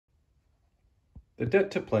The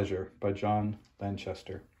Debt to Pleasure by John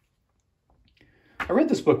Lanchester. I read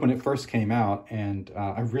this book when it first came out, and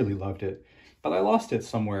I really loved it, but I lost it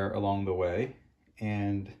somewhere along the way.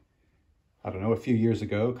 And I don't know,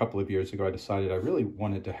 a couple of years ago, I decided I really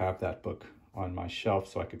wanted to have that book on my shelf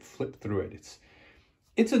so I could flip through it.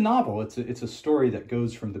 It's a novel. It's a story that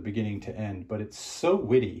goes from the beginning to end, but it's so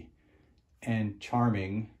witty and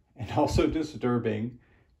charming and also disturbing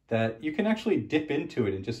that you can actually dip into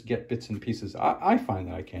it and just get bits and pieces. I find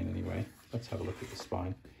that I can anyway. Let's have a look at the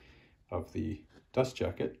spine of the dust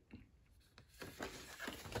jacket.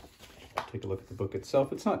 Take a look at the book itself.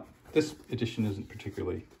 This edition isn't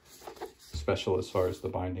particularly special as far as the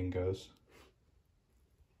binding goes.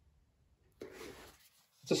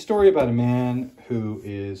 It's a story about a man who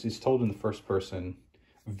he's told in the first person,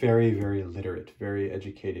 very, very literate, very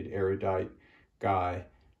educated, erudite guy,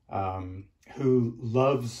 who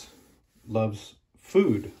loves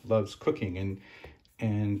food, loves cooking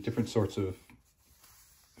and different sorts of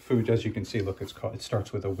food. As you can see, look, it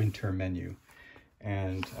starts with a winter menu,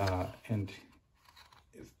 and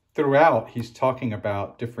throughout he's talking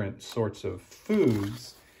about different sorts of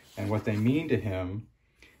foods and what they mean to him.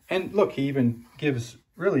 And look, he even gives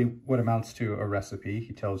really what amounts to a recipe.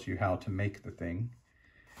 He tells you how to make the thing.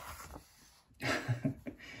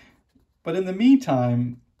 But in the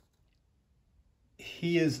meantime,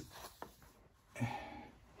 he's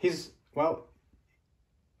well,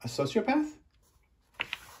 a sociopath,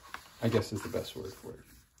 I guess is the best word for it.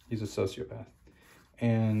 He's a sociopath,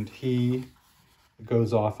 and he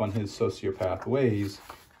goes off on his sociopath ways,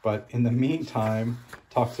 but in the meantime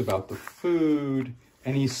talks about the food,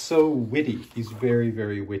 and he's so witty. He's very,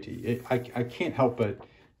 very witty. I can't help but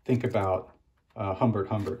think about Humbert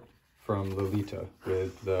Humbert from Lolita,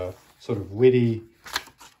 with the sort of witty,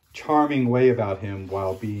 charming way about him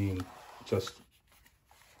while being just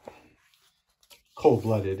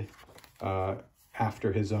cold-blooded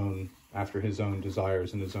after his own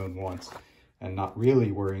desires and his own wants, and not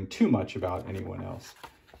really worrying too much about anyone else.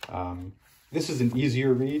 This is an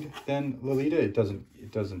easier read than Lolita. It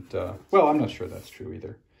doesn't. Well, I'm not sure that's true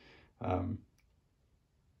either.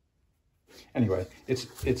 Anyway,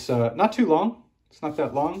 it's not too long. It's not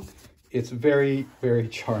that long. It's very, very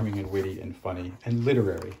charming and witty and funny and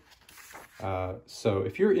literary. So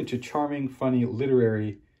if you're into charming, funny,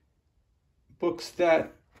 literary books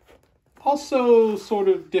that also sort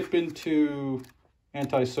of dip into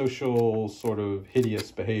antisocial, sort of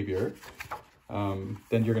hideous behavior, then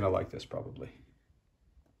you're going to like this probably.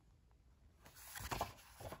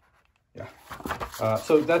 Yeah.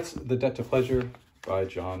 So that's The Debt to Pleasure by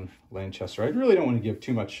John Lanchester. I really don't want to give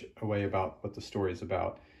too much away about what the story is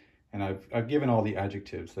about, and I've given all the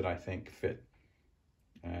adjectives that I think fit.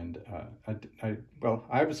 And I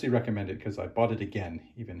obviously recommend it because I bought it again,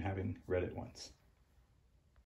 even having read it once.